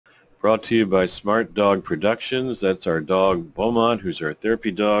brought to you by Smart Dog Productions. That's our dog Beaumont, who's our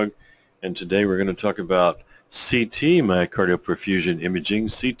therapy dog. And today we're going to talk about CT, myocardial perfusion imaging,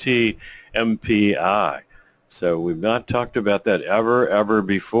 CT MPI. So we've not talked about that ever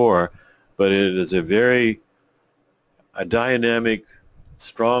before, but it is a very dynamic,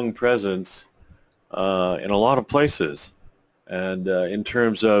 strong presence in a lot of places. And in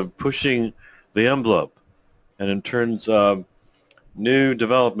terms of pushing the envelope, and in terms of new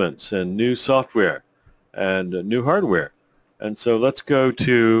developments and new software and new hardware. And so let's go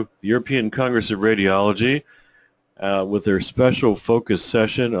to the European Congress of Radiology with their special focus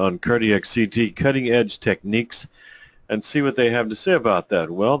session on cardiac CT cutting-edge techniques and see what they have to say about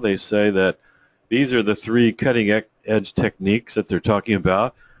that. Well, they say that these are the three cutting-edge techniques that they're talking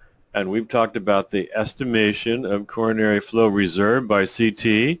about, and we've talked about the estimation of coronary flow reserve by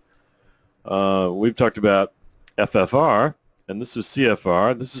CT. We've talked about FFR, and this is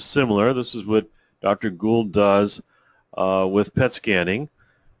CFR. This is similar. This is what Dr. Gould does with PET scanning,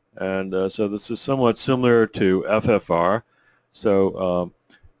 and so this is somewhat similar to FFR. So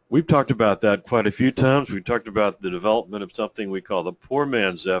we've talked about that quite a few times. We talked about the development of something we call the poor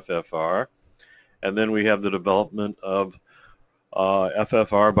man's FFR, and then we have the development of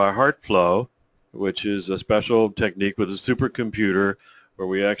FFR by heart flow, which is a special technique with a supercomputer where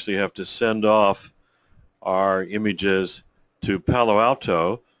we actually have to send off our images to Palo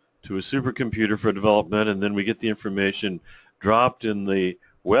Alto to a supercomputer for development, and then we get the information dropped in the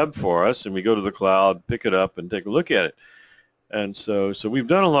web for us, and we go to the cloud, pick it up, and take a look at it. And so we've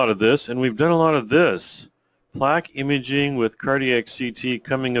done a lot of this, and we've done a lot of this. Plaque imaging with cardiac CT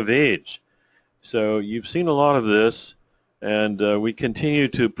coming of age. So you've seen a lot of this, and we continue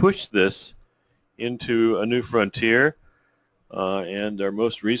to push this into a new frontier, and our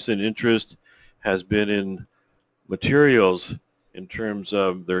most recent interest has been in materials in terms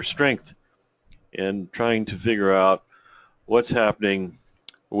of their strength and trying to figure out what's happening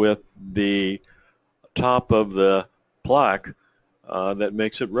with the top of the plaque that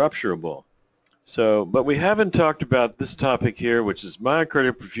makes it rupturable. So, but we haven't talked about this topic here, which is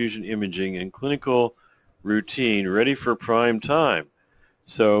myocardial perfusion imaging in clinical routine ready for prime time.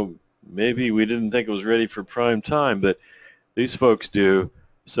 So maybe we didn't think it was ready for prime time, but these folks do.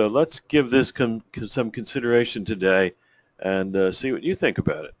 So let's give this some consideration today and see what you think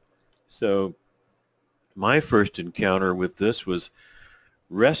about it. So my first encounter with this was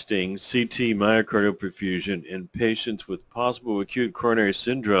resting CT myocardial perfusion in patients with possible acute coronary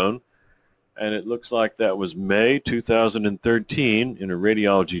syndrome, and it looks like that was May 2013 in a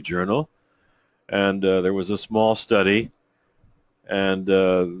radiology journal, and there was a small study, and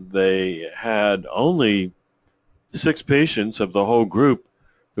they had only 6 patients of the whole group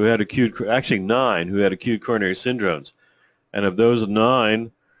who had actually 9 who had acute coronary syndromes. And of those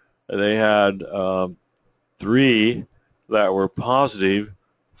 9, they had 3 that were positive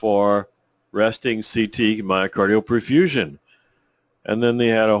for resting CT myocardial perfusion. And then they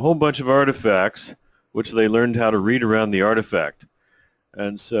had a whole bunch of artifacts, which they learned how to read around the artifact.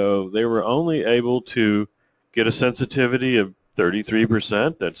 And so they were only able to get a sensitivity of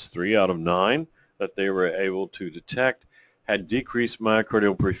 33%, that's 3 out of 9, that they were able to detect had decreased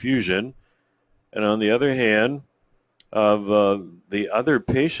myocardial perfusion. And on the other hand, of the other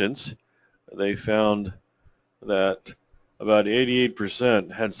patients, they found that about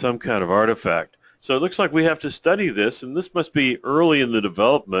 88% had some kind of artifact. So it looks like we have to study this, and this must be early in the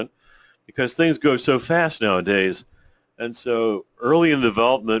development because things go so fast nowadays. And so early in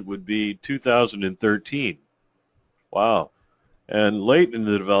development would be 2013. Wow. And late in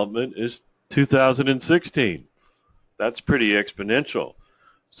the development is 2016. That's pretty exponential.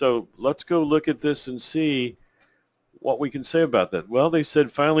 So let's go look at this and see what we can say about that. Well, they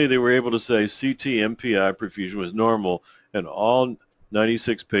said finally they were able to say CT MPI perfusion was normal in all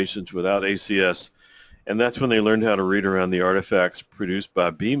 96 patients without ACS, and that's when they learned how to read around the artifacts produced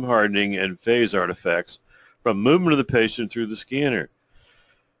by beam hardening and phase artifacts from movement of the patient through the scanner.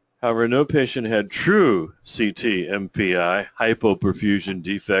 However, no patient had true CT MPI hypoperfusion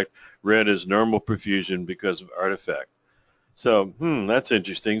defect read as normal perfusion because of artifact. So, that's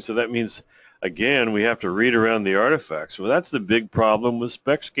interesting. So that means, again, we have to read around the artifacts. Well, that's the big problem with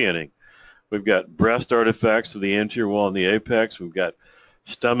SPECT scanning. We've got breast artifacts of the anterior wall and the apex. We've got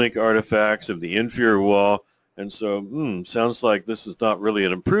stomach artifacts of the inferior wall. And so, sounds like this is not really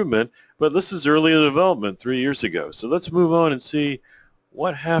an improvement, but this is early in development 3 years ago. So let's move on and see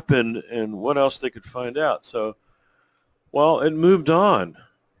what happened and what else they could find out. So, well, it moved on.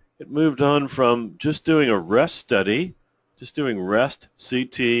 It moved on from just doing a rest study, just doing rest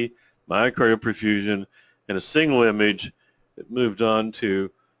CT, myocardial perfusion, in a single image. It moved on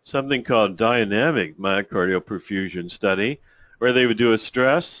to something called dynamic myocardial perfusion study, where they would do a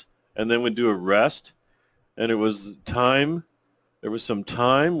stress and then would do a rest, and it was time. There was some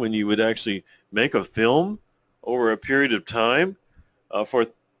time when you would actually make a film over a period of time for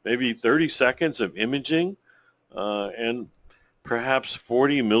maybe 30 seconds of imaging and perhaps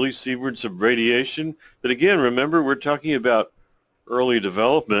 40 millisieverts of radiation. But again, remember, we're talking about early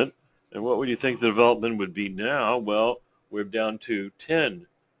development, and what would you think the development would be now? Well, we're down to 10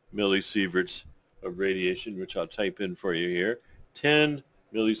 millisieverts of radiation, which I'll type in for you here. 10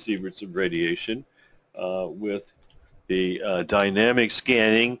 millisieverts of radiation with the dynamic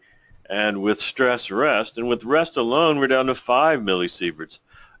scanning and with stress rest. And with rest alone, we're down to 5 millisieverts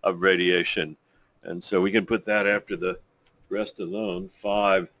of radiation. And so we can put that after the rest alone,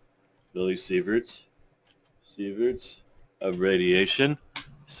 5 millisieverts of radiation.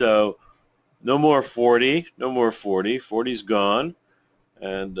 So no more 40, no more 40. 40's gone,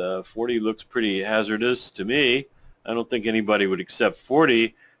 and 40 looks pretty hazardous to me. I don't think anybody would accept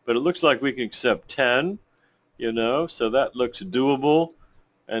 40, but it looks like we can accept 10, you know, so that looks doable,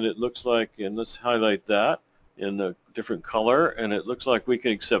 and it looks like, and let's highlight that in a different color, and it looks like we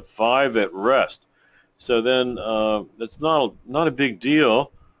can accept 5 at rest. So then it's not a big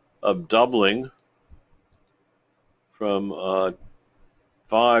deal of doubling from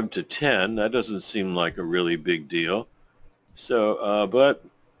 5 to 10. That doesn't seem like a really big deal. So, but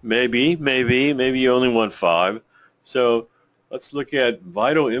maybe you only want 5. So let's look at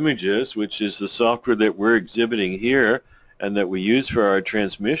Vital Images, which is the software that we're exhibiting here and that we use for our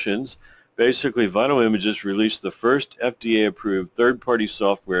transmissions. Basically, Vital Images released the first FDA-approved third-party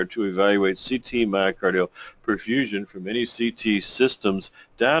software to evaluate CT myocardial perfusion from any CT systems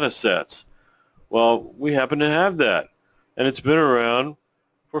data sets. Well, we happen to have that, and it's been around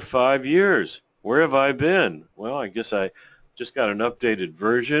for 5 years. Where have I been? Well, I guess I just got an updated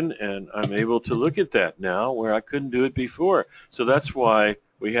version, and I'm able to look at that now where I couldn't do it before. So that's why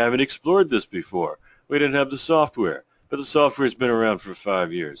we haven't explored this before. We didn't have the software, but the software has been around for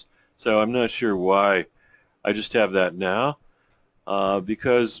 5 years. So I'm not sure why I just have that now,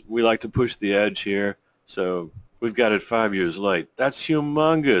 because we like to push the edge here. So we've got it 5 years late. That's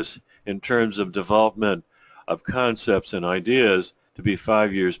humongous in terms of development of concepts and ideas to be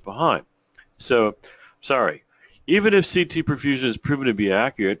 5 years behind. So, sorry. Even if CT perfusion is proven to be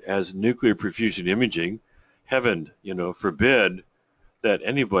accurate as nuclear perfusion imaging, heaven, forbid that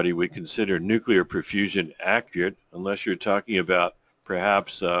anybody would consider nuclear perfusion accurate unless you're talking about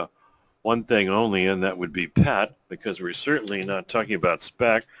perhaps one thing only, and that would be PET, because we're certainly not talking about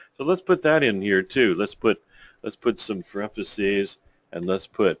SPEC. So let's put that in here too. Let's put some parentheses, and let's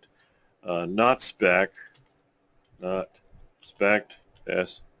put not SPEC,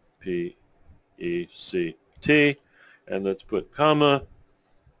 S-P-E-C-T, and let's put comma,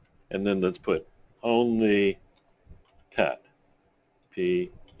 and then let's put only PET,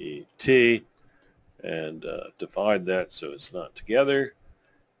 P-E-T, and divide that so it's not together.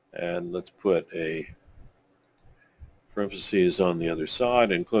 And let's put a parentheses on the other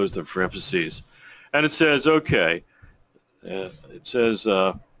side and close the parentheses. And it says, okay, it says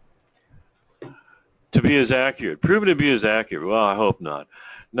to be as accurate, proven to be as accurate. Well, I hope not.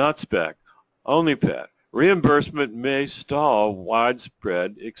 Not SPEC, only PET. Reimbursement may stall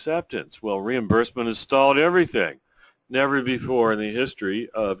widespread acceptance. Well, reimbursement has stalled everything. Never before in the history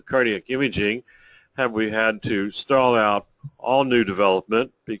of cardiac imaging have we had to stall out all new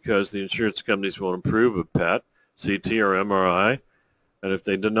development because the insurance companies won't approve of PET, CT, or MRI, and if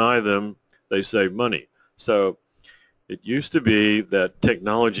they deny them, they save money. So it used to be that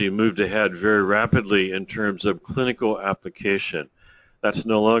technology moved ahead very rapidly in terms of clinical application. That's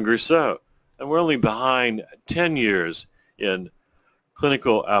no longer so. And we're only behind 10 years in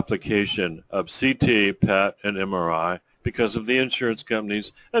clinical application of CT, PET, and MRI because of the insurance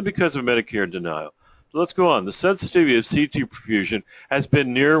companies and because of Medicare denial. So let's go on. The sensitivity of CT perfusion has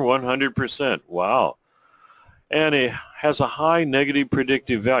been near 100%. Wow. And it has a high negative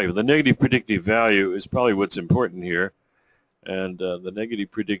predictive value. The negative predictive value is probably what's important here. And the negative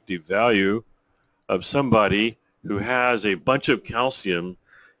predictive value of somebody who has a bunch of calcium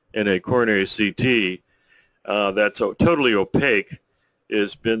in a coronary CT that's totally opaque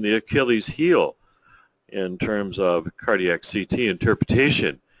has been the Achilles heel in terms of cardiac CT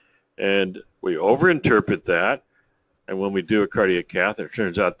interpretation. And we overinterpret that, and when we do a cardiac cath, it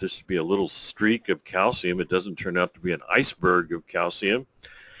turns out this to be a little streak of calcium. It doesn't turn out to be an iceberg of calcium.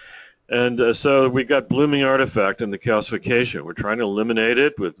 And so we got blooming artifact in the calcification. We're trying to eliminate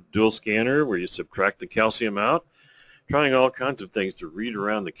it with dual scanner where you subtract the calcium out, trying all kinds of things to read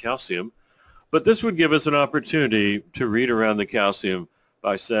around the calcium. But this would give us an opportunity to read around the calcium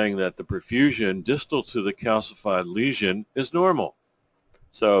by saying that the perfusion distal to the calcified lesion is normal.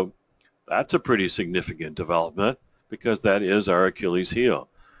 So that's a pretty significant development because that is our Achilles heel.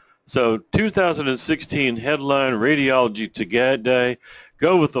 So 2016 headline, Radiology Today,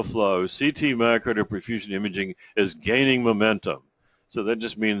 go with the flow. CT myocardial perfusion imaging is gaining momentum. So that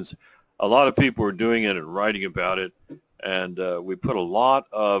just means a lot of people are doing it and writing about it, and we put a lot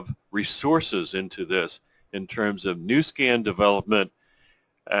of resources into this in terms of new scan development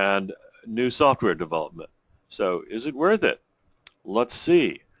and new software development. So is it worth it? Let's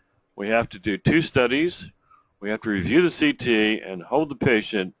see. We have to do 2 studies. We have to review the CT and hold the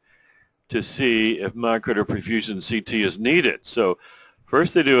patient to see if myocardial perfusion CT is needed. So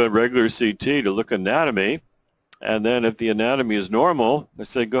first they do a regular CT to look anatomy, and then if the anatomy is normal, they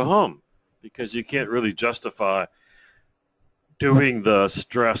say go home, because you can't really justify doing the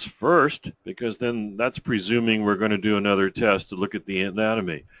stress first, because then that's presuming we're going to do another test to look at the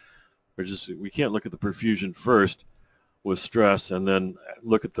anatomy. We can't look at the perfusion first with stress and then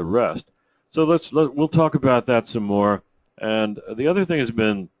look at the rest. So we'll talk about that some more. And the other thing has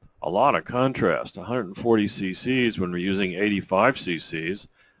been a lot of contrast, 140 cc's when we're using 85 cc's.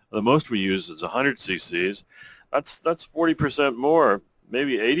 The most we use is 100 cc's. That's 40% more,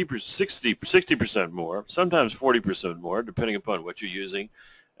 maybe 60% more, sometimes 40% more, depending upon what you're using.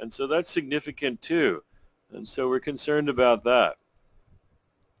 And so that's significant too. And so we're concerned about that.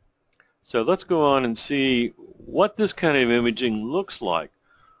 So let's go on and see what this kind of imaging looks like.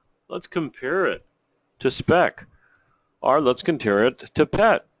 Let's compare it to SPECT, or let's compare it to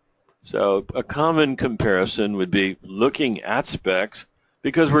PET. So a common comparison would be looking at SPECTs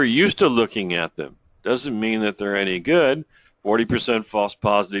because we're used to looking at them. Doesn't mean that they're any good. 40% false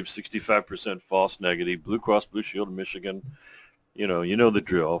positive, 65% false negative, Blue Cross Blue Shield of Michigan, you know the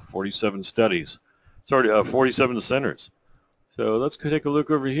drill, 47 studies, 47 centers. So let's take a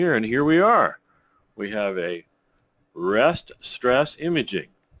look over here, and here we are. We have a rest stress imaging.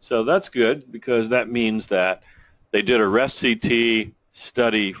 So that's good because that means that they did a rest CT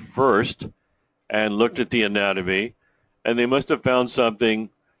study first and looked at the anatomy, and they must have found something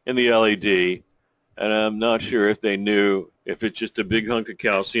in the LAD, and I'm not sure if they knew if it's just a big hunk of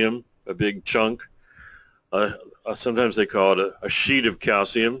calcium, a big chunk, sometimes they call it a sheet of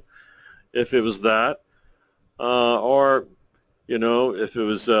calcium, if it was that, or if it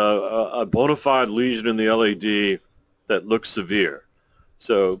was a bona fide lesion in the LAD that looks severe.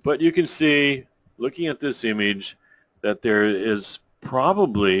 So, but you can see, looking at this image, that there is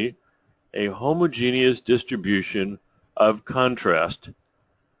probably a homogeneous distribution of contrast,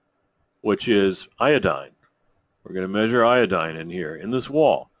 which is iodine. We're going to measure iodine in here, in this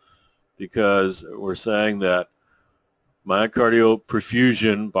wall, because we're saying that myocardial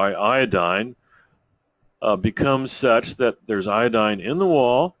perfusion by iodine becomes such that there's iodine in the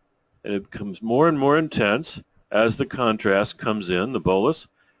wall, and it becomes more and more intense as the contrast comes in, the bolus,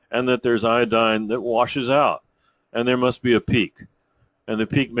 and that there's iodine that washes out, and there must be a peak, and the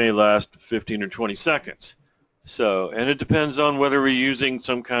peak may last 15 or 20 seconds. So, and it depends on whether we're using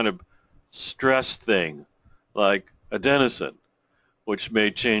some kind of stress thing like adenosine, which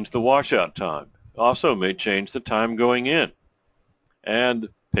may change the washout time, also may change the time going in. And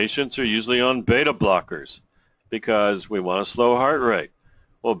patients are usually on beta blockers because we want a slow heart rate.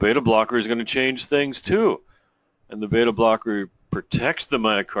 Well, beta blocker is going to change things too, and the beta blocker protects the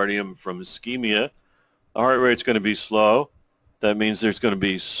myocardium from ischemia. The heart rate's going to be slow. That means there's going to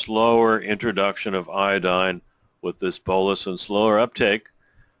be slower introduction of iodine with this bolus and slower uptake.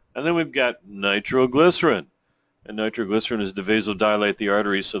 And then we've got nitroglycerin. And nitroglycerin is to vasodilate the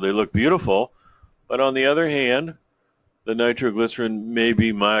arteries so they look beautiful. But on the other hand, the nitroglycerin may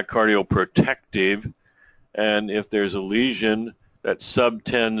be myocardial protective. And if there's a lesion that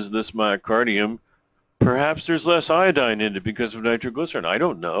subtends this myocardium, perhaps there's less iodine in it because of nitroglycerin. I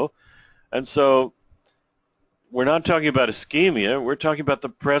don't know. And so we're not talking about ischemia. We're talking about the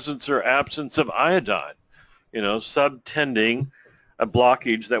presence or absence of iodine, subtending a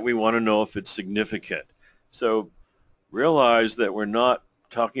blockage that we want to know if it's significant. So realize that we're not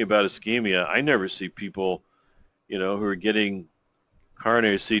talking about ischemia. I never see people, who are getting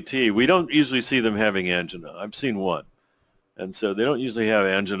coronary CT. We don't usually see them having angina. I've seen one. And so they don't usually have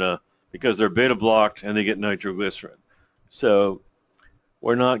angina because they're beta blocked and they get nitroglycerin. So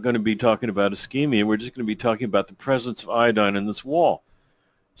we're not going to be talking about ischemia. We're just going to be talking about the presence of iodine in this wall.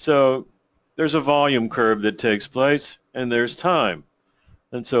 So there's a volume curve that takes place, and there's time.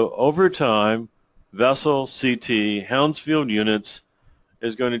 And so over time, vessel CT Hounsfield units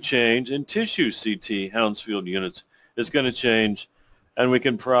is going to change, and tissue CT Hounsfield units is going to change, and we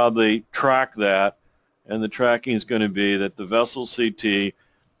can probably track that and the tracking is going to be that the vessel CT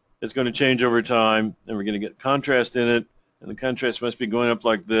is going to change over time, and we're going to get contrast in it, and the contrast must be going up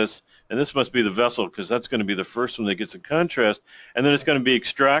like this, and this must be the vessel because that's going to be the first one that gets a contrast, and then it's going to be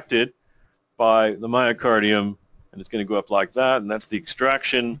extracted by the myocardium, and it's going to go up like that, and that's the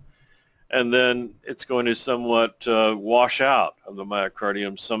extraction, and then it's going to somewhat wash out of the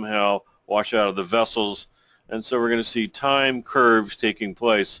myocardium, somehow wash out of the vessels, and so we're going to see time curves taking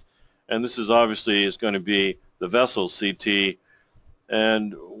place, and this is obviously is going to be the vessel CT,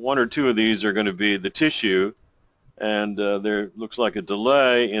 and one or two of these are going to be the tissue, and there looks like a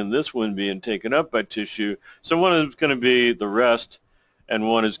delay in this one being taken up by tissue. So one is going to be the rest, and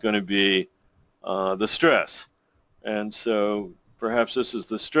one is going to be the stress. And so perhaps this is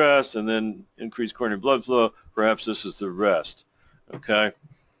the stress, and then increased coronary blood flow. Perhaps this is the rest. Okay?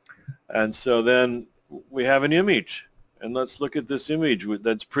 And so then we have an image. And let's look at this image.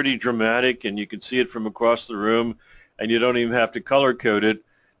 That's pretty dramatic, and you can see it from across the room, and you don't even have to color code it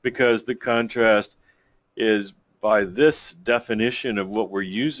because the contrast is, by this definition of what we're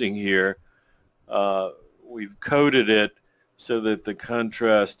using here, we've coded it so that the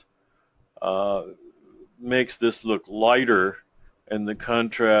contrast makes this look lighter, and the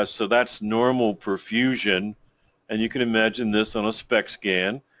contrast, so that's normal perfusion, and you can imagine this on a SPECT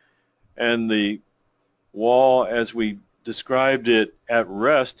scan, and the wall as we described it at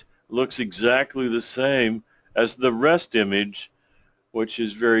rest looks exactly the same as the rest image, which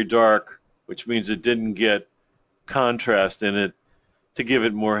is very dark, which means it didn't get contrast in it to give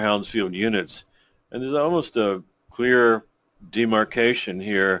it more Hounsfield units. And there's almost a clear demarcation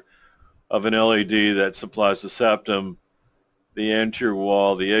here of an LAD that supplies the septum, the anterior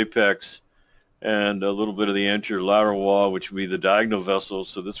wall, the apex, and a little bit of the anterior lateral wall, which would be the diagonal vessel.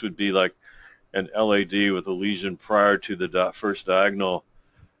 So this would be like an LAD with a lesion prior to the first diagonal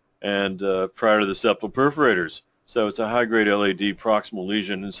and prior to the septal perforators. So it's a high-grade LAD proximal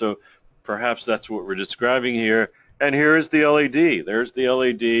lesion, and so perhaps that's what we're describing here. And here is the LAD. There's the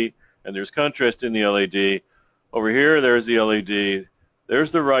LAD, and there's contrast in the LAD. Over here, there's the LAD.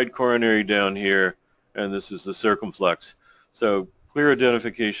 There's the right coronary down here, and this is the circumflex. So clear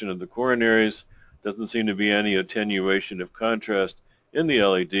identification of the coronaries. Doesn't seem to be any attenuation of contrast in the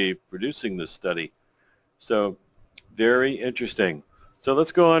LAD producing this study. So very interesting. So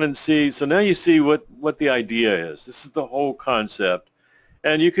let's go on and see. So now you see what the idea is. This is the whole concept.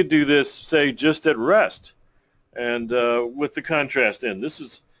 And you could do this, say, just at rest and with the contrast in. This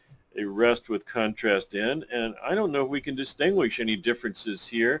is a rest with contrast in, and I don't know if we can distinguish any differences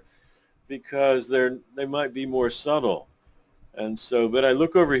here because they might be more subtle. And so, but I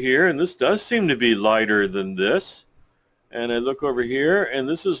look over here, and this does seem to be lighter than this. And I look over here, and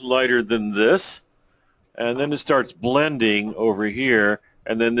this is lighter than this. And then it starts blending over here,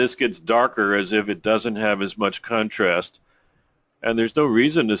 and then this gets darker as if it doesn't have as much contrast. And there's no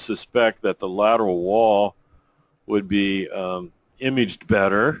reason to suspect that the lateral wall would be imaged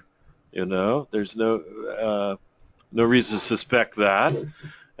better. You know, there's no reason to suspect that.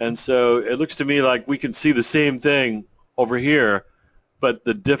 And so it looks to me like we can see the same thing over here, but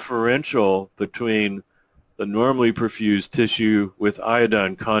the differential between the normally perfused tissue with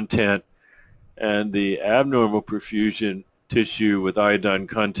iodine content and the abnormal perfusion tissue with iodine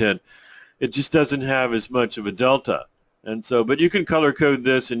content, it just doesn't have as much of a delta. And so, but you can color code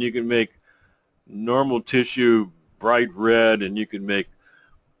this, and you can make normal tissue bright red, and you can make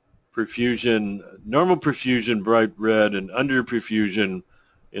perfusion, normal perfusion bright red, and under perfusion,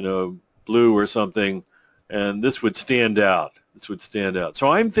 you know, blue or something, and this would stand out. This would stand out. So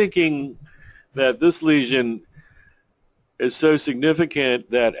I'm thinking that this lesion is so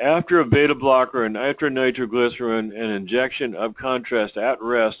significant that after a beta blocker and after nitroglycerin and injection of contrast at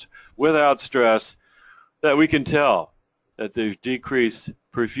rest without stress, that we can tell that there's decreased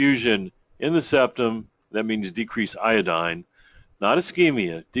perfusion in the septum. That means decreased iodine, not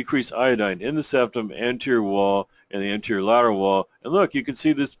ischemia, decreased iodine in the septum, anterior wall, and the anterior lateral wall. And look, you can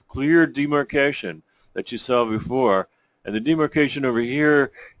see this clear demarcation that you saw before. And the demarcation over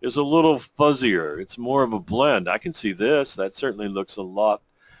here is a little fuzzier. It's more of a blend. I can see this. That certainly looks a lot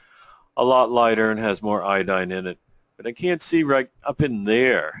lighter and has more iodine in it. But I can't see right up in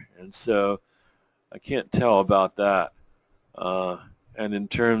there. And so I can't tell about that. And in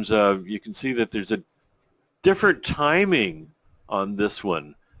terms of, you can see that there's a different timing on this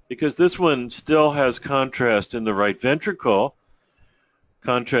one, because this one still has contrast in the right ventricle,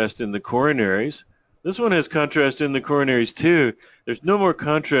 contrast in the coronaries. This one has contrast in the coronaries too. There's no more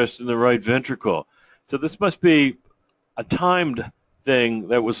contrast in the right ventricle. So this must be a timed thing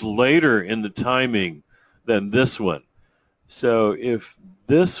that was later in the timing than this one. So if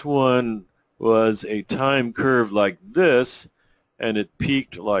this one was a time curve like this and it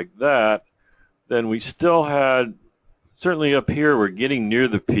peaked like that, then we still had, certainly up here we're getting near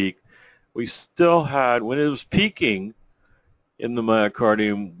the peak, we still had, when it was peaking in the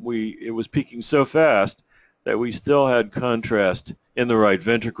myocardium, it was peaking so fast that we still had contrast in the right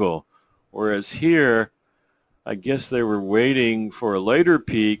ventricle. Whereas here, I guess they were waiting for a later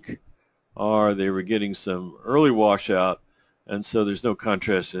peak, or they were getting some early washout, and so there's no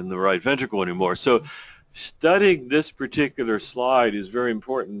contrast in the right ventricle anymore. So studying this particular slide is very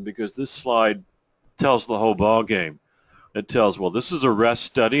important, because this slide tells the whole ball game. It tells, well, this is a rest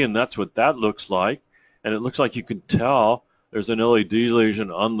study, and that's what that looks like, and it looks like you can tell there's an LED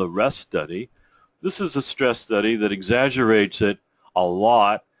lesion on the rest study. This is a stress study that exaggerates it a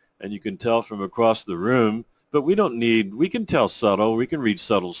lot, and you can tell from across the room, but we can tell subtle, we can read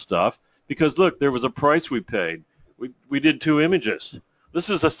subtle stuff, because look, there was a price we paid. We did 2 images. This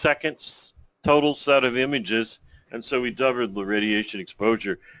is a second total set of images, and so we doubled the radiation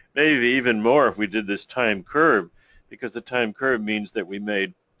exposure, maybe even more if we did this time curve, because the time curve means that we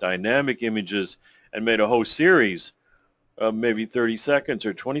made dynamic images and made a whole series of maybe 30 seconds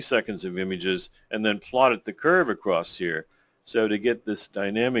or 20 seconds of images, and then plotted the curve across here. So to get this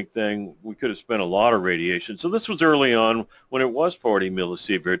dynamic thing, we could have spent a lot of radiation. So this was early on when it was 40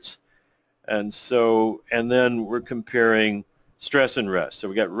 millisieverts. And then we're comparing stress and rest. So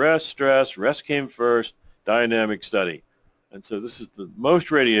we got rest, stress, rest came first, dynamic study. And so this is the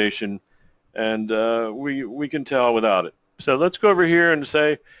most radiation, and we can tell without it. So let's go over here and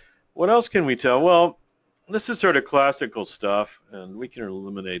say, what else can we tell? Well, this is sort of classical stuff, and we can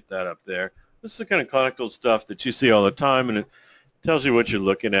eliminate that up there. This is the kind of classical stuff that you see all the time, and it tells you what you're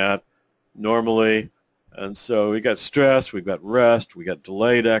looking at normally. And so we got stress, we've got rest, we got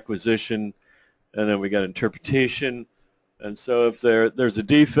delayed acquisition, and then we got interpretation. And so if there's a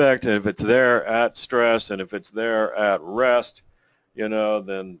defect, and if it's there at stress, and if it's there at rest, you know,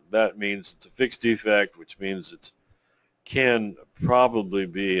 then that means it's a fixed defect, which means it can probably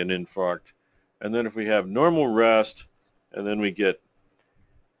be an infarct. And then if we have normal rest, and then we get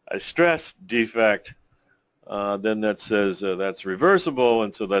a stress defect, then that says that's reversible,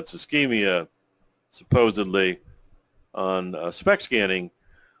 and so that's ischemia, supposedly, on SPECT scanning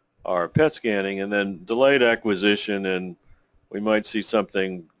or PET scanning, and then delayed acquisition, and we might see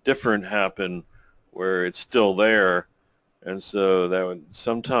something different happen where it's still there, and so that would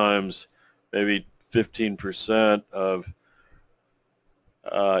sometimes maybe 15% of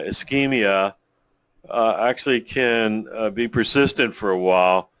ischemia actually can be persistent for a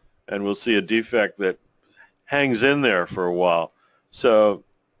while, and we'll see a defect that hangs in there for a while. So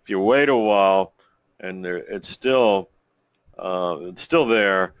if you wait a while and it's still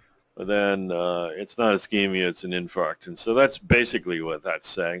there, then it's not ischemia, it's an infarct. And so that's basically what that's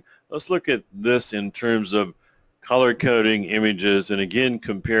saying. Let's look at this in terms of color coding images, and again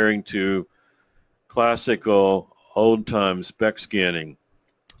comparing to classical old-time SPECT scanning.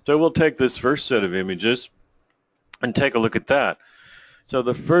 So we'll take this first set of images and take a look at that. So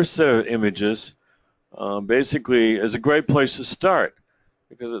the first set of images basically is a great place to start,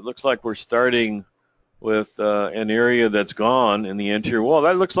 because it looks like we're starting with an area that's gone in the anterior wall.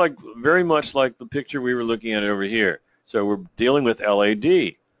 That looks like very much like the picture we were looking at over here. So we're dealing with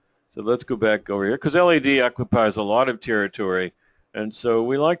LAD. So let's go back over here, because LAD occupies a lot of territory, and so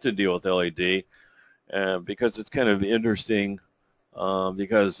we like to deal with LAD because it's kind of interesting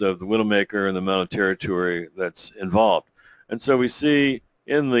because of the Widowmaker and the amount of territory that's involved. And so we see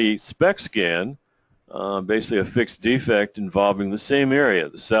in the SPECT scan basically a fixed defect involving the same area,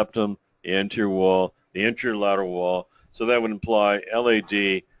 the septum, the anterior wall, the anterior lateral wall. So that would imply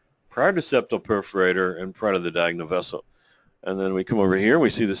LAD prior to septal perforator and prior to the diagonal vessel. And then we come over here,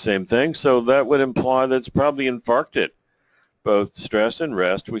 we see the same thing. So that would imply that it's probably infarcted. Both stress and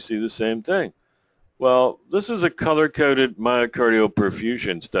rest, we see the same thing. Well, this is a color-coded myocardial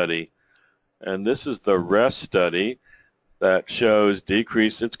perfusion study, and this is the rest study that shows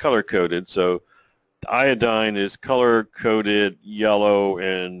decrease. It's color-coded, so the iodine is color-coded yellow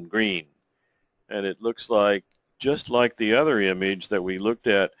and green, and it looks like, just like the other image that we looked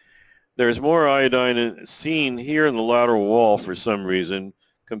at, there's more iodine seen here in the lateral wall for some reason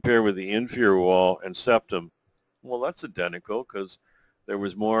compared with the inferior wall and septum. Well, that's identical, because there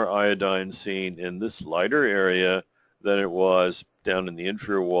was more iodine seen in this lighter area than it was down in the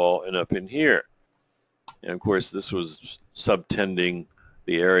inferior wall and up in here. And of course, this was subtending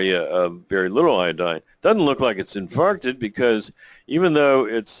the area of very little iodine. Doesn't look like it's infarcted, because even though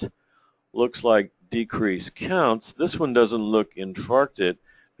it looks like decreased counts, this one doesn't look infarcted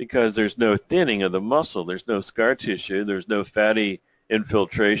because there's no thinning of the muscle. There's no scar tissue. There's no fatty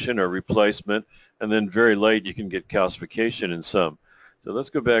infiltration or replacement, and then very late you can get calcification in some. So let's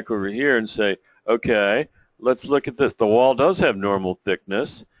go back over here and say, okay, let's look at this. The wall does have normal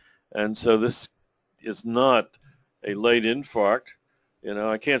thickness, and so this is not a late infarct. You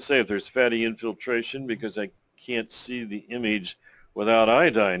know, I can't say if there's fatty infiltration because I can't see the image without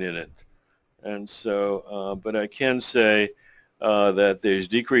iodine in it. And so, but I can say that there's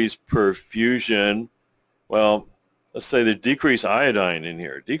decreased perfusion. Well, let's say there's decreased iodine in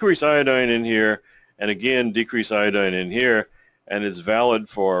here. Decreased iodine in here, and again, decreased iodine in here, and it's valid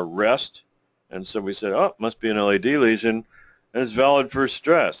for rest. And so we said, oh, must be an LAD lesion. And it's valid for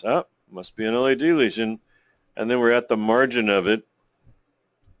stress. Oh, must be an LAD lesion. And then we're at the margin of it.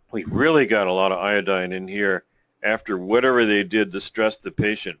 We really got a lot of iodine in here after whatever they did to stress the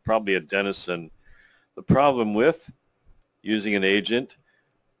patient, probably adenosine. The problem with using an agent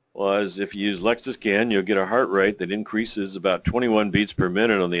was if you use Lexiscan, you'll get a heart rate that increases about 21 beats per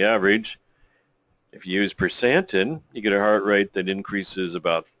minute on the average. If you use Persantin, you get a heart rate that increases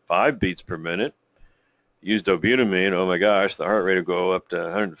about 5 beats per minute. Use dobutamine, oh my gosh, the heart rate will go up to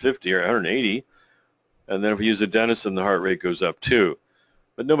 150 or 180. And then if you use adenosine, the heart rate goes up too.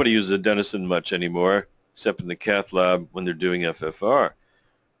 But nobody uses adenosine much anymore, except in the cath lab when they're doing FFR.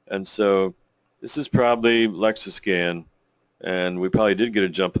 And so this is probably Lexiscan, and we probably did get a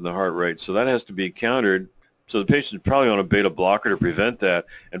jump in the heart rate. So that has to be countered. So the patient's probably on a beta blocker to prevent that,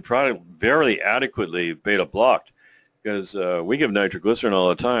 and probably very adequately beta blocked, because we give nitroglycerin all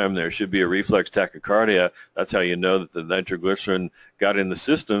the time. There should be a reflex tachycardia. That's how you know that the nitroglycerin got in the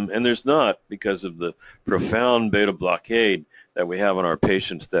system, and there's not because of the profound beta blockade that we have on our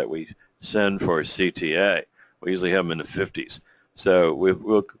patients that we send for CTA. We usually have them in the 50s. So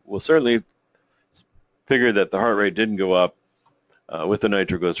we'll certainly figure that the heart rate didn't go up with the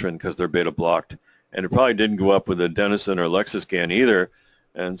nitroglycerin because they're beta blocked, and it probably didn't go up with adenosine or Lexiscan either.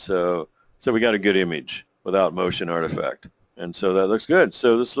 And so we got a good image without motion artifact. And so that looks good.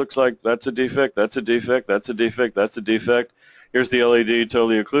 So this looks like that's a defect, that's a defect, that's a defect, that's a defect. Here's the LAD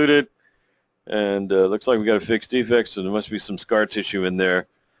totally occluded. And looks like we got a fixed defect, so there must be some scar tissue in there,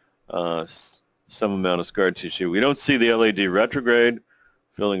 some amount of scar tissue. We don't see the LAD retrograde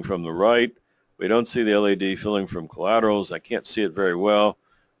filling from the right. We don't see the LAD filling from collaterals. I can't see it very well.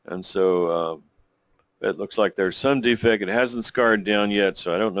 And so it looks like there's some defect. It hasn't scarred down yet,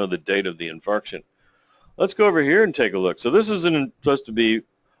 so I don't know the date of the infarction. Let's go over here and take a look. So this is supposed to be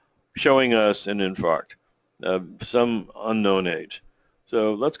showing us an infarct of some unknown age.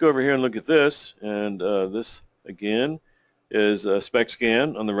 So let's go over here and look at this. And this, again, is a SPECT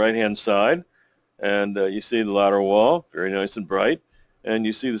scan on the right-hand side. And you see the lateral wall, very nice and bright. And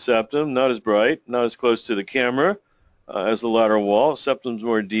you see the septum, not as bright, not as close to the camera as the lateral wall. Septum's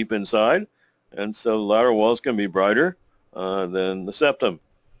more deep inside. And so the lateral wall is going to be brighter than the septum.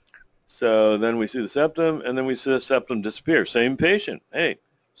 So then we see the septum, and then we see the septum disappear. Same patient. Hey,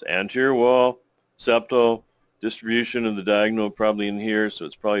 it's anterior wall, septal, distribution of the diagonal probably in here, so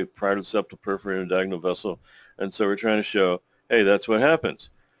it's probably prior to the septal perforated diagonal vessel. And so we're trying to show, hey, that's what happens.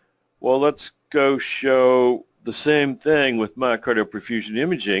 Well, let's go show the same thing with myocardial perfusion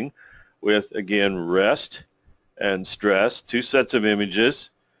imaging with, again, rest and stress, two sets of images.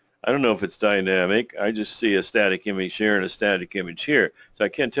 I don't know if it's dynamic. I just see a static image here and a static image here. So I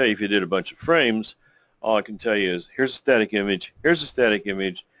can't tell you if you did a bunch of frames. All I can tell you is here's a static image, here's a static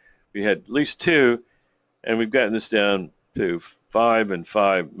image. We had at least two, and we've gotten this down to 5 and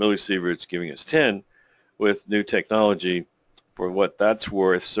 5 millisieverts, giving us 10 with new technology for what that's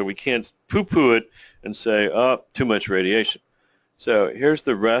worth. So we can't poo-poo it and say, oh, too much radiation. So here's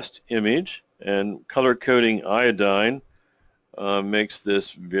the rest image, and color coding iodine makes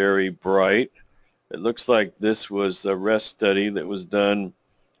this very bright. It looks like this was a rest study that was done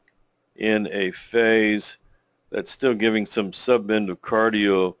in a phase that's still giving some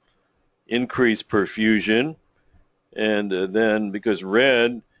subendocardial increased perfusion, and then because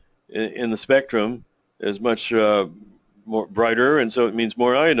red in the spectrum is much more brighter, and so it means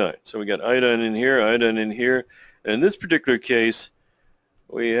more iodine. So we got iodine in here, iodine in here. And in this particular case,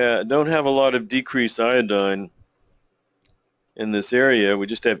 we don't have a lot of decreased iodine in this area. We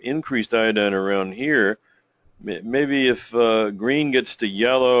just have increased iodine around here. Maybe if green gets to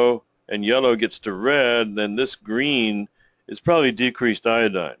yellow and yellow gets to red, then this green is probably decreased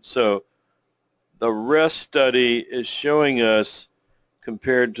iodine. So the rest study is showing us,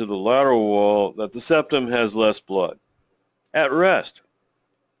 compared to the lateral wall, that the septum has less blood at rest.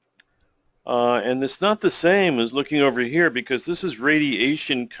 And it's not the same as looking over here, because this is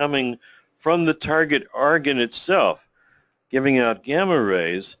radiation coming from the target organ itself, giving out gamma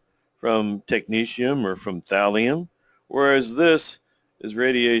rays from technetium or from thallium, whereas this is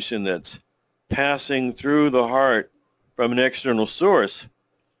radiation that's passing through the heart from an external source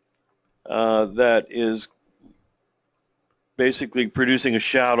that is basically producing a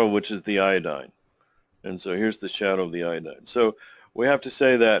shadow, which is the iodine. And so here's the shadow of the iodine. So we have to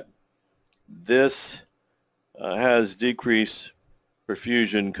say that this has decreased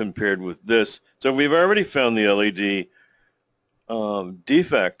perfusion compared with this. So we've already found the LED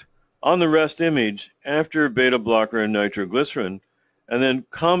defect on the rest image after beta blocker and nitroglycerin, and then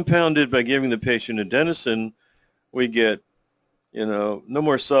compounded by giving the patient adenosine, we get, no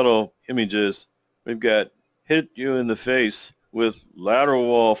more subtle images. We've got hit you in the face with lateral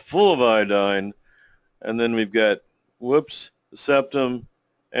wall full of iodine, and then we've got, whoops, the septum,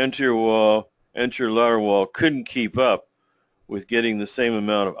 anterior wall, anterior lateral wall couldn't keep up with getting the same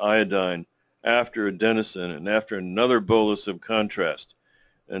amount of iodine after adenosine and after another bolus of contrast.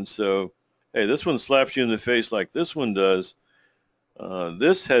 And so, hey, this one slaps you in the face like this one does.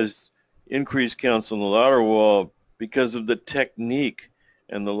 This has increased counts on the lateral wall because of the technique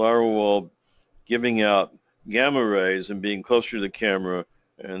and the lateral wall giving out gamma rays and being closer to the camera,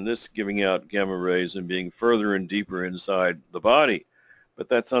 and this giving out gamma rays and being further and deeper inside the body. But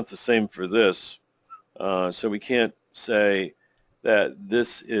that's not the same for this. So we can't say that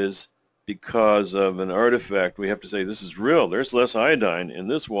this is because of an artifact. We have to say this is real. There's less iodine in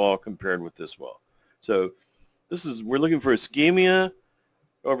this wall compared with this wall. So we're looking for ischemia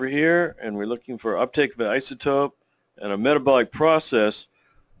over here, and we're looking for uptake of an isotope and a metabolic process.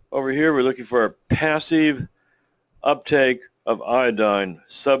 Over here we're looking for a passive uptake of iodine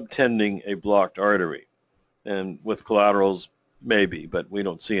subtending a blocked artery. And with collaterals, maybe, but we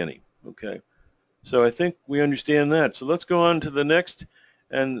don't see any. Okay, so I think we understand that. So let's go on to the next.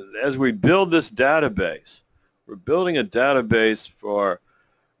 And as we build this database, we're building a database for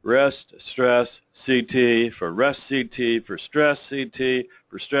rest, stress, CT, for rest CT, for stress CT,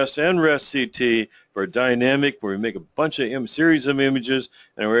 for stress and rest CT, for dynamic, where we make a bunch of series of images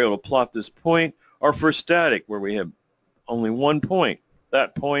and we're able to plot this point, or for static, where we have only one point,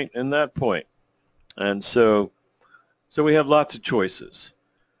 that point and that point. And so we have lots of choices.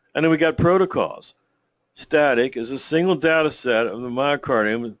 And then we got protocols. Static is a single data set of the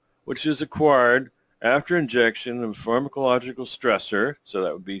myocardium which is acquired after injection of pharmacological stressor, so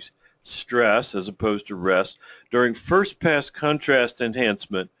that would be stress as opposed to rest, during first pass contrast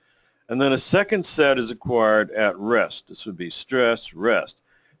enhancement, and then a second set is acquired at rest. This would be stress, rest.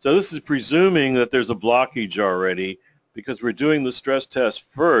 So this is presuming that there's a blockage already because we're doing the stress test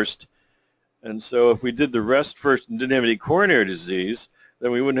first, and so if we did the rest first and didn't have any coronary disease,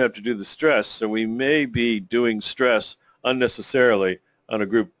 then we wouldn't have to do the stress. So we may be doing stress unnecessarily on a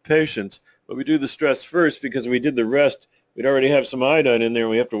group of patients, but we do the stress first because we did the rest. We'd already have some iodine in there, and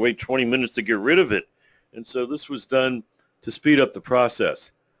we have to wait 20 minutes to get rid of it. And so this was done to speed up the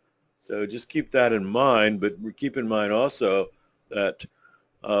process. So just keep that in mind, but keep in mind also that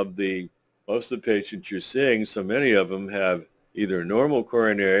of most of the patients you're seeing, so many of them have either normal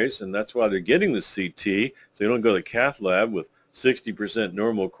coronaries, and that's why they're getting the CT, so they don't go to the cath lab with 60%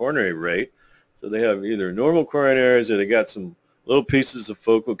 normal coronary rate. So they have either normal coronaries or they got some little pieces of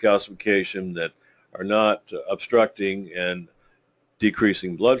focal calcification that are not obstructing and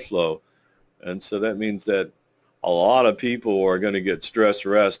decreasing blood flow. And so that means that a lot of people are going to get stress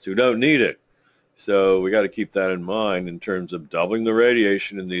rest who don't need it. So we got to keep that in mind in terms of doubling the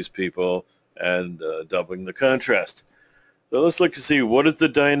radiation in these people and doubling the contrast. So let's look to see what is the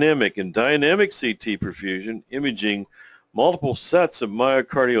dynamic. In dynamic CT perfusion imaging, multiple sets of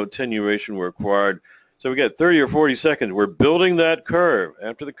myocardial attenuation were acquired. So we got 30 or 40 seconds. We're building that curve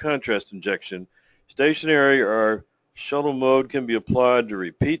after the contrast injection. Stationary or shuttle mode can be applied to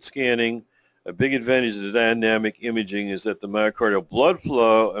repeat scanning. A big advantage of the dynamic imaging is that the myocardial blood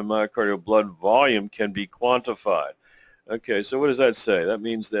flow and myocardial blood volume can be quantified. Okay, so what does that say? That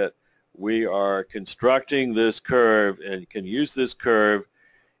means that we are constructing this curve and can use this curve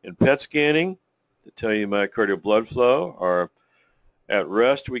in PET scanning to tell you myocardial blood flow, or at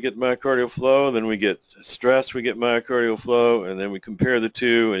rest we get myocardial flow, and then we get stress, we get myocardial flow, and then we compare the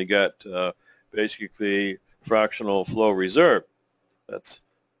two and you got basically fractional flow reserve. That's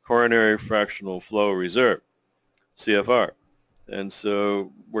coronary fractional flow reserve, CFR. And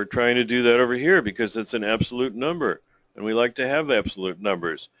so we're trying to do that over here because it's an absolute number, and we like to have absolute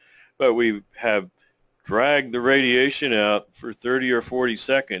numbers. But we have dragged the radiation out for 30 or 40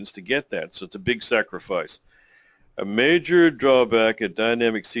 seconds to get that, so it's a big sacrifice. A major drawback at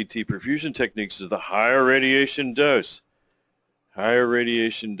dynamic CT perfusion techniques is the higher radiation dose. Higher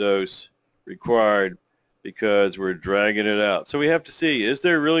radiation dose required because we're dragging it out. So we have to see, is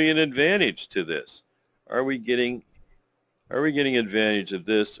there really an advantage to this? Are we getting Are we getting advantage of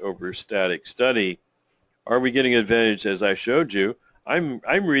this over static study? Are we getting advantage, as I showed you? I'm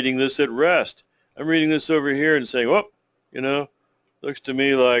reading this at rest. I'm reading this over here and saying, oh, you know, looks to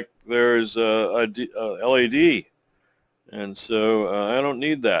me like there's a LAD, and so I don't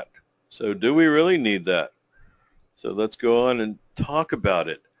need that. So do we really need that? So let's go on and talk about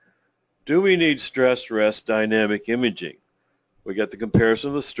it. Do we need stress-rest dynamic imaging? We got the comparison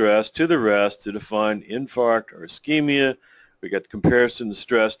of the stress to the rest to define infarct or ischemia. We got the comparison of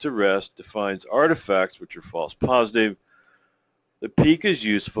stress to rest defines artifacts, which are false positive. The peak is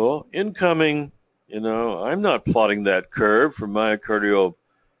useful. Incoming, you know, I'm not plotting that curve for myocardial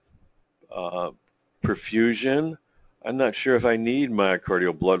perfusion. I'm not sure if I need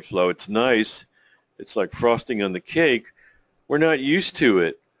myocardial blood flow. It's nice. It's like frosting on the cake. We're not used to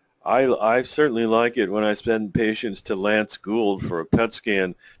it. I certainly like it when I send patients to Lance Gould for a PET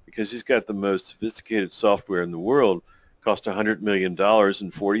scan because he's got the most sophisticated software in the world. Cost $100 million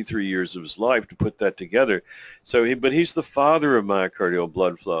in 43 years of his life to put that together. So, but he's the father of myocardial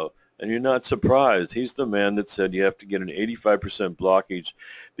blood flow, and you're not surprised. He's the man that said you have to get an 85% blockage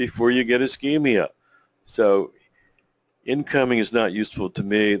before you get ischemia. So incoming is not useful to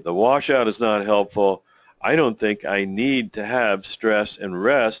me. The washout is not helpful. I don't think I need to have stress and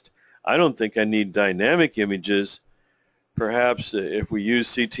rest. I don't think I need dynamic images. Perhaps if we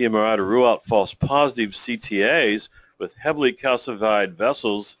use CT-MRI to rule out false positive CTAs with heavily calcified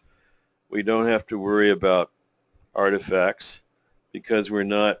vessels, we don't have to worry about artifacts because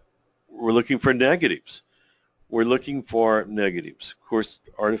we're looking for negatives. We're looking for negatives. Of course,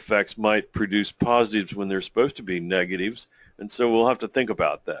 artifacts might produce positives when they're supposed to be negatives, and so we'll have to think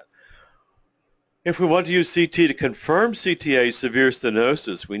about that. If we want to use CT to confirm CTA severe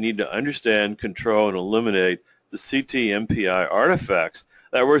stenosis, we need to understand, control, and eliminate the CT-MPI artifacts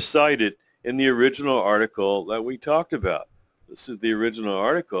that were cited in the original article that we talked about. This is the original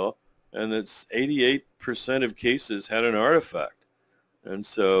article, and it's 88% of cases had an artifact. And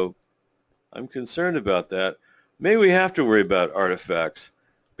so I'm concerned about that. Maybe we have to worry about artifacts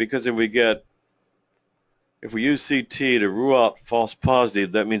because if we use CT to rule out false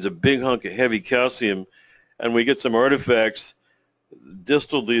positive, that means a big hunk of heavy calcium, and we get some artifacts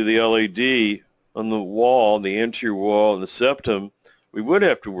distal to the LAD on the wall, the anterior wall, and the septum. We would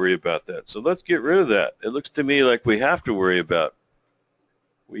have to worry about that. So let's get rid of that. It looks to me like we do have to worry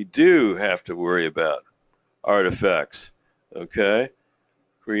about artifacts, okay?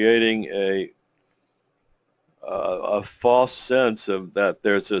 Creating a false sense of that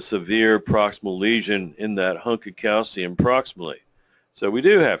there's a severe proximal lesion in that hunk of calcium proximally. So we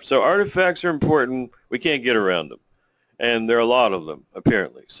do have. So artifacts are important. We can't get around them. And there are a lot of them,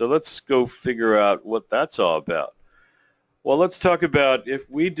 apparently. So let's go figure out what that's all about. Well, let's talk about if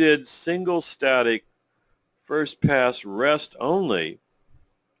we did single static first pass rest only,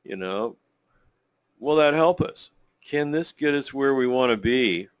 you know, will that help us? Can this get us where we want to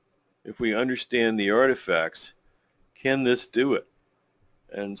be if we understand the artifacts? Can this do it?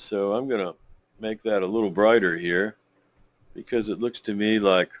 And so I'm going to make that a little brighter here because it looks to me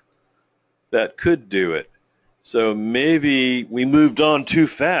like that could do it. So maybe we moved on too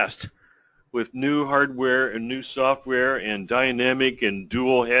fast with new hardware and new software and dynamic and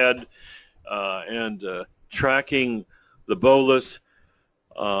dual head and tracking the bolus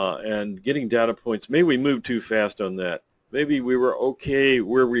and getting data points. Maybe we moved too fast on that. Maybe we were okay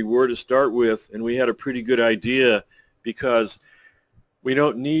where we were to start with and we had a pretty good idea because we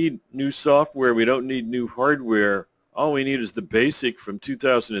don't need new software, we don't need new hardware. All we need is the basic from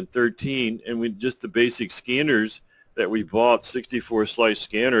 2013 and just the basic scanners that we bought, 64 slice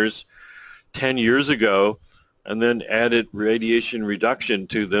scanners 10 years ago, and then added radiation reduction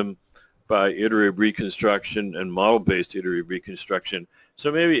to them by iterative reconstruction and model-based iterative reconstruction.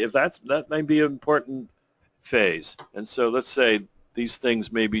 So maybe if that might be an important phase. And so let's say these things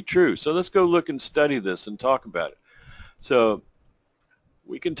may be true. So let's go look and study this and talk about it. So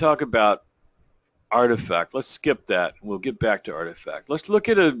we can talk about artifact. Let's skip that. We'll get back to artifact. Let's look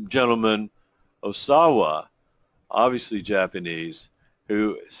at a gentleman, Osawa, obviously Japanese,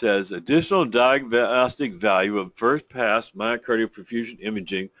 who says additional diagnostic value of first pass myocardial perfusion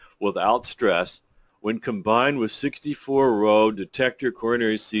imaging without stress when combined with 64-row detector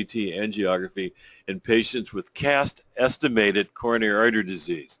coronary CT angiography in patients with cast estimated coronary artery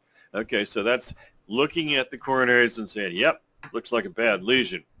disease. Okay, so that's looking at the coronaries and saying, yep, looks like a bad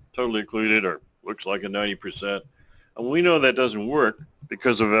lesion, totally occluded, or looks like a 90%. And we know that doesn't work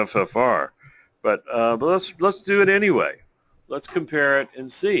because of FFR, but let's do it anyway. Let's compare it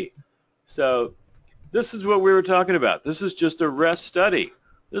and see. So this is what we were talking about. This is just a rest study.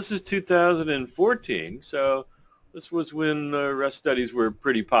 This is 2014, so This was when REST studies were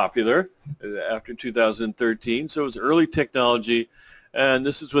pretty popular after 2013, so it was early technology, and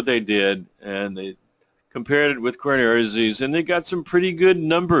this is what they did, and they compared it with coronary disease, and they got some pretty good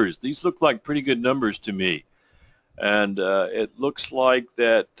numbers. These look like pretty good numbers to me, and it looks like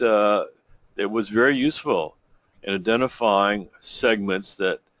that it was very useful in identifying segments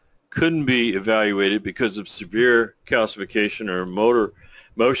that couldn't be evaluated because of severe calcification or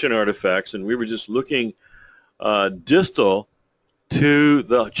motion artifacts, and we were just looking distal to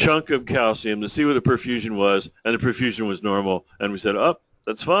the chunk of calcium to see what the perfusion was, and the perfusion was normal, and we said, oh,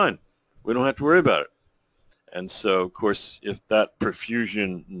 that's fine. We don't have to worry about it. And so, of course, if that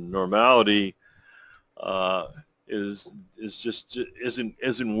perfusion normality isn't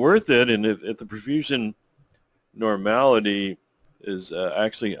worth it, and if the perfusion normality is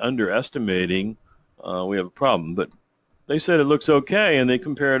actually underestimating, we have a problem. But they said it looks okay, and they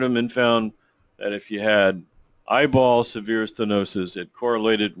compared them and found that if you had eyeball severe stenosis, it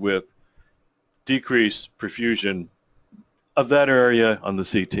correlated with decreased perfusion of that area on the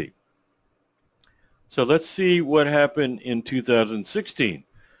CT. So let's see what happened in 2016.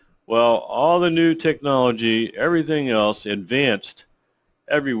 Well, all the new technology, everything else advanced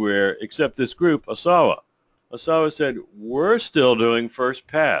everywhere except this group, Osawa. Osawa said, we're still doing first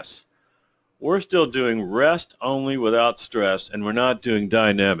pass. We're still doing rest only without stress, and we're not doing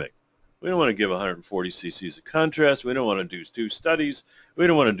dynamic. We don't want to give 140 cc's of contrast. We don't want to do 2 studies. We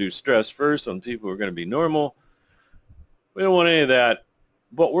don't want to do stress first on people who are going to be normal. We don't want any of that,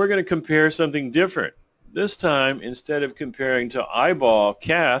 but we're going to compare something different. This time, instead of comparing to eyeball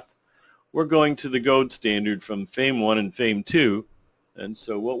cath, we're going to the gold standard from FAME 1 and FAME 2. And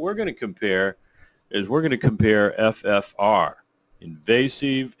so what we're going to compare is we're going to compare FFR,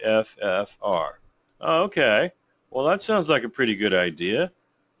 invasive FFR. Oh, okay, well that sounds like a pretty good idea.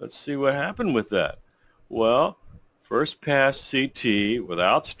 Let's see what happened with that. Well, first pass CT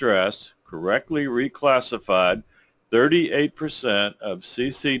without stress, correctly reclassified 38% of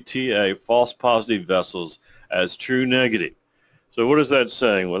CCTA false positive vessels as true negative. So what is that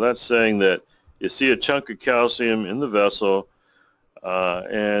saying? Well, that's saying that you see a chunk of calcium in the vessel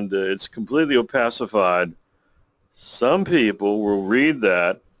and it's completely opacified. Some people will read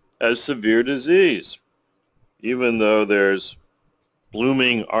that as severe disease, even though there's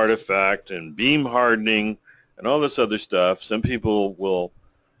blooming artifact and beam hardening and all this other stuff. Some people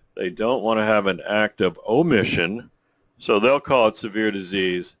they don't want to have an act of omission, so they'll call it severe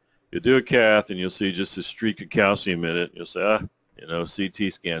disease. You do a cath and you'll see just a streak of calcium in it. You'll say,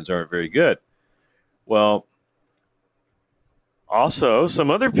 CT scans aren't very good. Well, also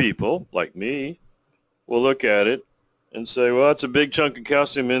some other people, like me, will look at it and say, well, it's a big chunk of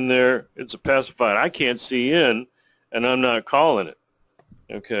calcium in there. It's opacified. I can't see in, and I'm not calling it.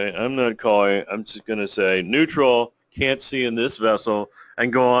 Okay, I'm not calling, I'm just going to say neutral, can't see in this vessel,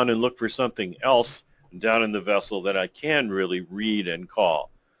 and go on and look for something else down in the vessel that I can really read and call.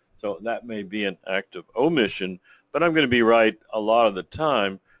 So that may be an act of omission, but I'm going to be right a lot of the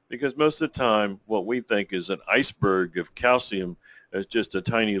time, because most of the time what we think is an iceberg of calcium is just a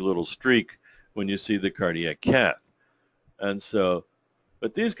tiny little streak when you see the cardiac cath. And so,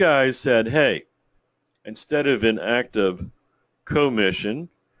 but these guys said, hey, instead of an act of commission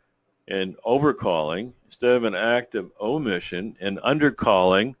and overcalling, instead of an act of omission and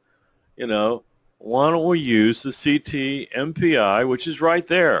undercalling, why don't we use the CT MPI, which is right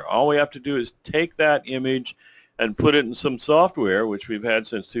there. All we have to do is take that image and put it in some software, which we've had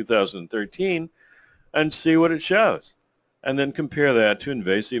since 2013, and see what it shows. And then compare that to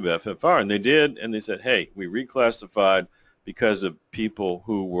invasive FFR. And they did, and they said, hey, we reclassified because of people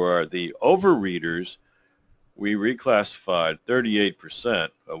who were the overreaders. We reclassified 38%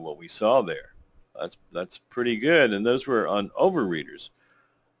 of what we saw there. That's pretty good, and those were on overreaders.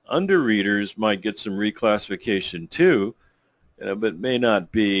 Underreaders might get some reclassification too, but may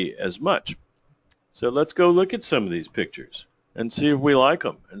not be as much. So let's go look at some of these pictures and see if we like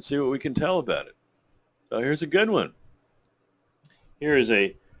them and see what we can tell about it. So here's a good one. Here is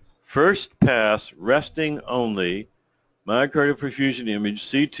a first pass resting only myocardial perfusion image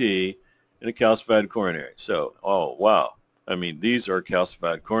CT in a calcified coronary. So, oh wow, I mean these are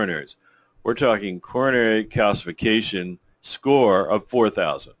calcified coronaries. We're talking coronary calcification score of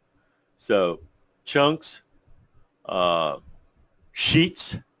 4,000. So chunks,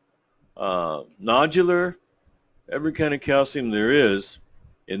 sheets, nodular, every kind of calcium there is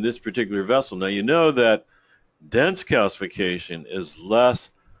in this particular vessel. Now you know that dense calcification is less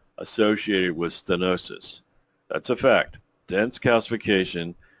associated with stenosis. That's a fact. Dense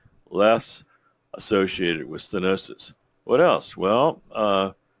calcification less associated with stenosis. What else? Well,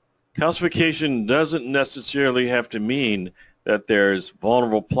 calcification doesn't necessarily have to mean that there's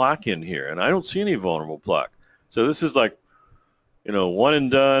vulnerable plaque in here, and I don't see any vulnerable plaque. So this is like, you know, one and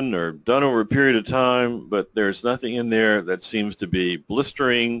done or done over a period of time, but there's nothing in there that seems to be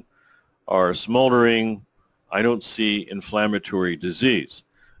blistering or smoldering. I don't see inflammatory disease.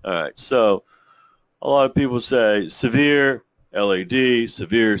 All right, so a lot of people say severe LAD,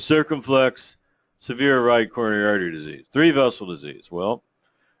 severe circumflex, severe right coronary artery disease, 3-vessel disease. Well,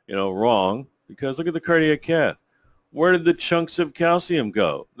 you know, wrong, because look at the cardiac cath. Where did the chunks of calcium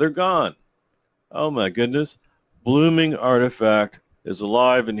go? They're gone. Oh my goodness. Blooming artifact is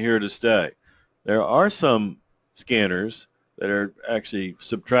alive and here to stay. There are some scanners that are actually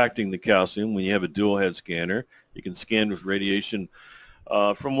subtracting the calcium when you have a dual head scanner. You can scan with radiation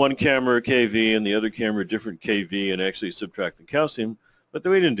from one camera kV and the other camera different kV and actually subtract the calcium, but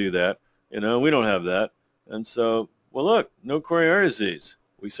we didn't do that. You know, we don't have that. And so, well, look, no coronary artery disease.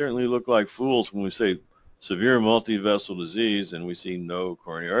 We certainly look like fools when we say severe multi-vessel disease and we see no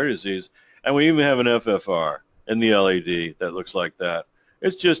coronary artery disease, and we even have an FFR in the LAD that looks like that.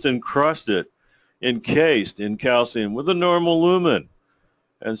 It's just encrusted, encased in calcium with a normal lumen.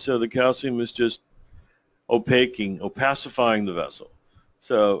 And so the calcium is just opacifying the vessel.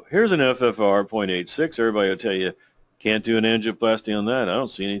 So here's an FFR 0.86. Everybody will tell you, can't do an angioplasty on that. I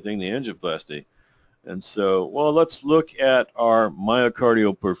don't see anything in the angioplasty. And so, well, let's look at our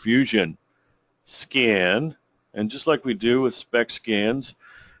myocardial perfusion scan. And just like we do with SPECT scans,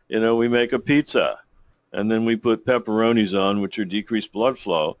 you know, we make a pizza. And then we put pepperonis on, which are decreased blood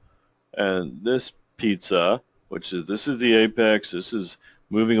flow. And this pizza, this is the apex, this is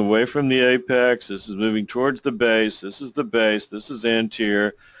moving away from the apex, this is moving towards the base, this is the base, this is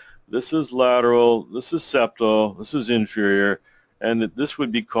anterior, this is lateral, this is septal, this is inferior, and this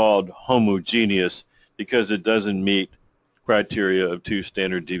would be called homogeneous because it doesn't meet criteria of 2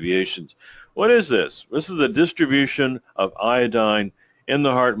 standard deviations. What is this? This is the distribution of iodine in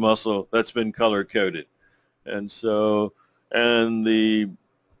the heart muscle that's been color-coded. And so, and the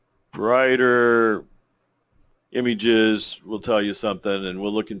brighter images will tell you something, and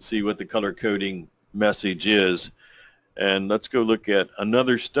we'll look and see what the color coding message is. And let's go look at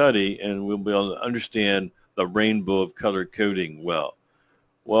another study, and we'll be able to understand the rainbow of color coding well.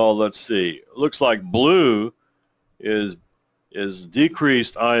 Well, let's see. It looks like blue is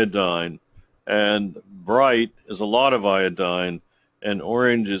decreased iodine, and bright is a lot of iodine, and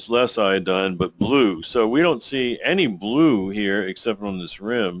orange is less iodine, but blue. So we don't see any blue here except on this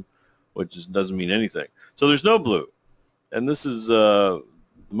rim, which doesn't mean anything. So there's no blue. And this is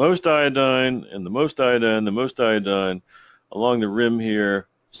most iodine, and the most iodine, the most iodine. Along the rim here,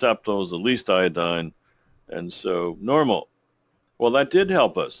 septal is the least iodine, and so normal. Well, that did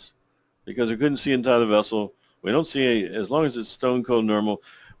help us because we couldn't see inside the vessel. We don't see, as long as it's stone cold normal.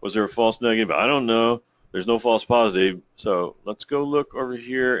 Was there a false negative? I don't know. There's no false positive. So let's go look over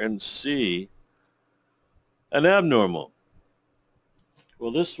here and see an abnormal.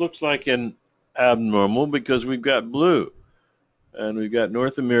 Well, this looks like an abnormal because we've got blue. And we've got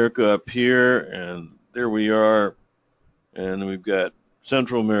North America up here, and there we are. And we've got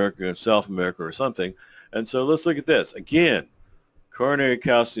Central America, South America, or something. And so let's look at this. Again, coronary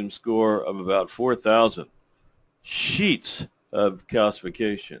calcium score of about 4,000. Sheets of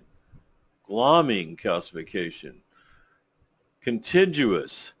calcification. Glomming calcification.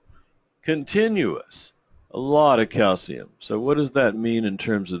 Contiguous. Continuous. A lot of calcium. So what does that mean in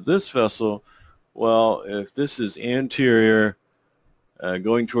terms of this vessel? Well, if this is anterior,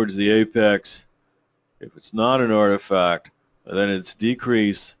 going towards the apex, if it's not an artifact, then it's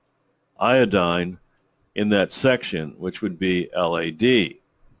decreased iodine in that section, which would be LAD,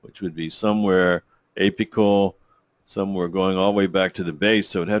 which would be somewhere apical, somewhere going all the way back to the base,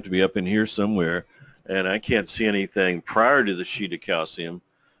 so it'd have to be up in here somewhere, and I can't see anything prior to the sheet of calcium.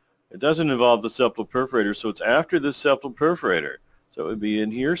 It doesn't involve the septal perforator, so it's after the septal perforator, so it would be in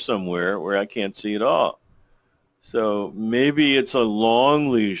here somewhere where I can't see it all. So maybe it's a long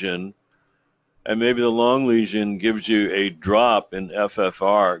lesion, and maybe the long lesion gives you a drop in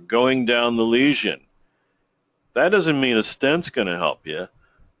FFR going down the lesion. That doesn't mean a stent's going to help you,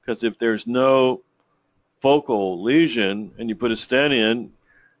 because if there's no focal lesion and you put a stent in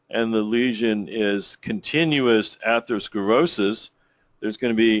and the lesion is continuous atherosclerosis, there's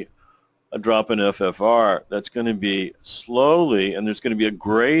going to be a drop in FFR that's going to be slowly, and there's going to be a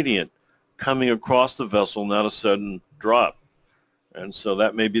gradient coming across the vessel, not a sudden drop. And so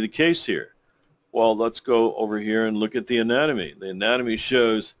that may be the case here. Well, let's go over here and look at the anatomy. The anatomy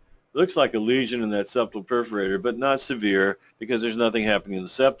shows, looks like a lesion in that septal perforator, but not severe because there's nothing happening in the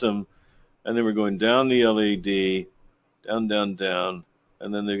septum. And then we're going down the LAD, down, down, down,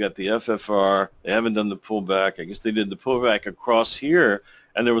 and then they've got the FFR. They haven't done the pullback. I guess they did the pullback across here,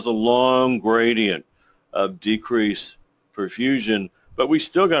 and there was a long gradient of decrease perfusion, but we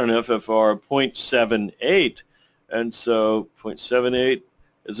still got an FFR of 0.78, and so 0.78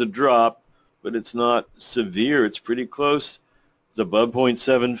 is a drop, but it's not severe. It's pretty close. It's above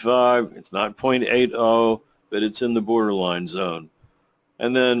 0.75. It's not 0.80, but it's in the borderline zone.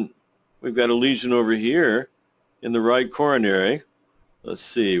 And then we've got a lesion over here in the right coronary. Let's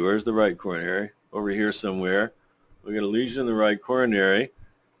see, where's the right coronary? Over here somewhere. We've got a lesion in the right coronary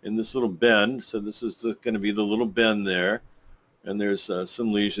in this little bend. So this is going to be the little bend there. And there's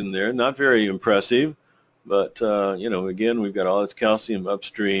some lesion there. Not very impressive, but, you know, again, we've got all this calcium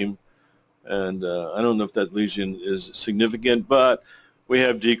upstream. And I don't know if that lesion is significant, but we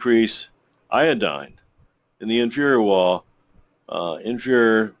have decreased iodine in the inferior wall.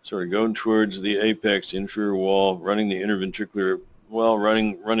 Inferior, sort of going towards the apex, inferior wall, running the interventricular, well,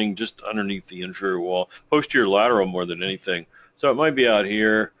 running just underneath the inferior wall, posterior lateral more than anything. So it might be out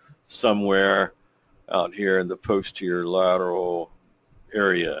here somewhere, out here in the posterior lateral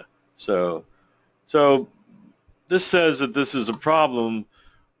area. So this says that this is a problem,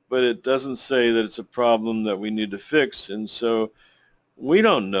 but it doesn't say that it's a problem that we need to fix, and so we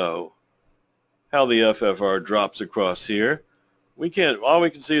don't know how the FFR drops across here. We can't, all we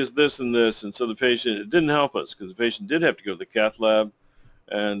can see is this and this, and so the patient, it didn't help us because the patient did have to go to the cath lab,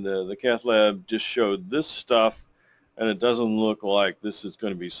 and the cath lab just showed this stuff, and it doesn't look like this is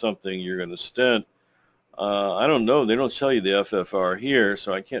going to be something you're going to stent. I don't know, they don't tell you the FFR here,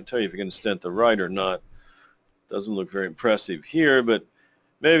 so I can't tell you if you're going to stent the right or not. Doesn't look very impressive here, but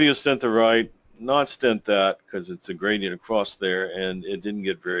maybe you'll stent the right, not stent that because it's a gradient across there, and it didn't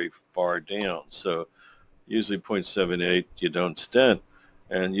get very far down. So usually 0.78 you don't stent,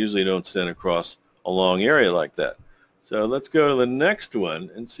 and usually don't stent across a long area like that. So let's go to the next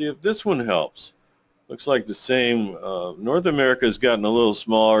one and see if this one helps. Looks like the same. North America has gotten a little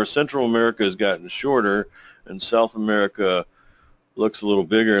smaller, Central America has gotten shorter, and South America looks a little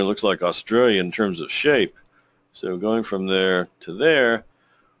bigger and looks like Australia in terms of shape. So going from there to there,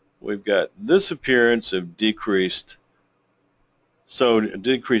 we've got this appearance of decreased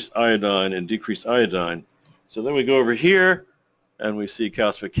iodine and decreased iodine. So then we go over here and we see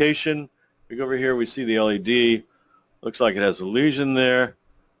calcification. We go over here, we see the LED. Looks like it has a lesion there.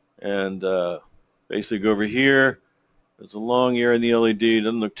 And basically go over here. There's a long area in the LED.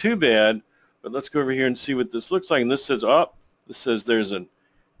 Doesn't look too bad, but let's go over here and see what this looks like. And this says, oh, this says there's an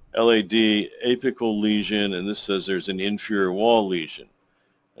LAD apical lesion, and this says there's an inferior wall lesion.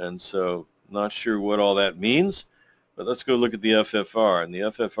 And so not sure what all that means, but let's go look at the FFR. And the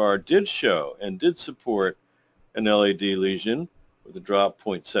FFR did show and did support an LAD lesion with a drop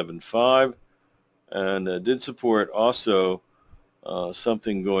 0.75, and did support also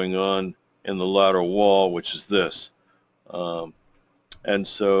something going on in the lateral wall, which is this. And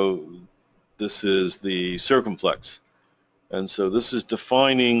so this is the circumflex. And so this is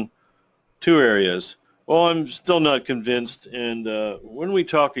defining two areas. Well, I'm still not convinced, and when we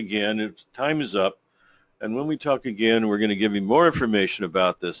talk again, time is up, and when we talk again, we're going to give you more information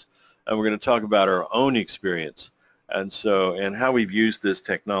about this, and we're going to talk about our own experience, and how we've used this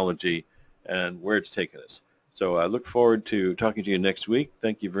technology and where it's taken us. So I look forward to talking to you next week.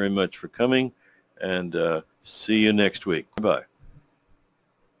 Thank you very much for coming, and see you next week. Bye.